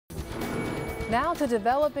Now to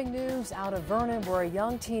developing news out of Vernon, where a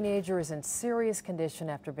young teenager is in serious condition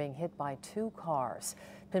after being hit by two cars.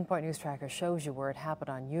 Pinpoint News Tracker shows you where it happened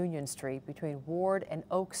on Union Street between Ward and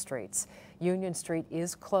Oak Streets. Union Street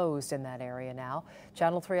is closed in that area now.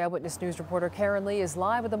 Channel 3 Eyewitness News reporter Karen Lee is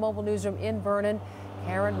live at the mobile newsroom in Vernon.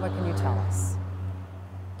 Karen, what can you tell us?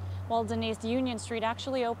 Well, Denise, Union Street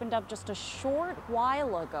actually opened up just a short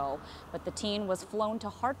while ago, but the teen was flown to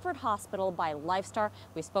Hartford Hospital by Lifestar.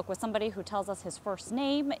 We spoke with somebody who tells us his first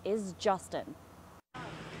name is Justin.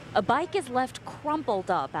 A bike is left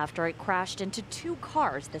crumpled up after it crashed into two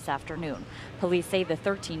cars this afternoon. Police say the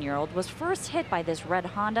 13-year-old was first hit by this red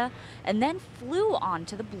Honda and then flew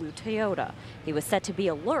onto the blue Toyota. He was said to be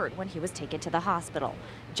alert when he was taken to the hospital.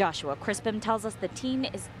 Joshua Crispin tells us the teen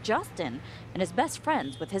is Justin and is best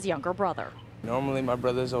friends with his younger brother. Normally my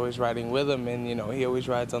brother's always riding with him, and he always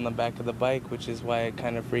rides on the back of the bike, which is why it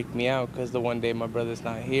kind of freaked me out, because the one day my brother's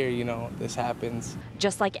not here, this happens.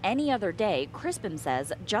 Just like any other day, Crispin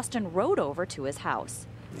says Justin rode over to his house.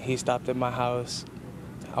 He stopped at my house,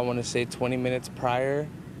 I want to say 20 minutes prior,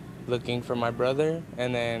 looking for my brother,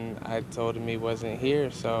 and then I told him he wasn't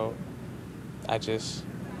here, so I just,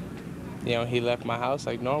 he left my house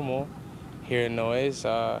like normal, hearing noise.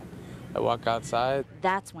 I walk outside.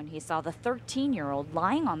 That's when he saw the 13-year-old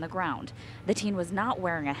lying on the ground. The teen was not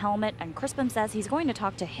wearing a helmet, and Crispin says he's going to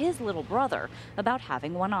talk to his little brother about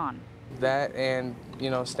having one on. That and,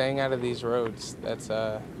 staying out of these roads, that's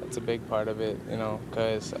a big part of it,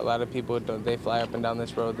 because a lot of people, they fly up and down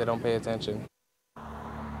this road, they don't pay attention.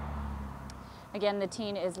 Again, the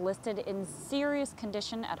teen is listed in serious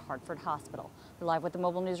condition at Hartford Hospital. We're live with the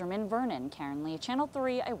mobile newsroom in Vernon. Karen Lee, Channel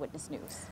 3 Eyewitness News.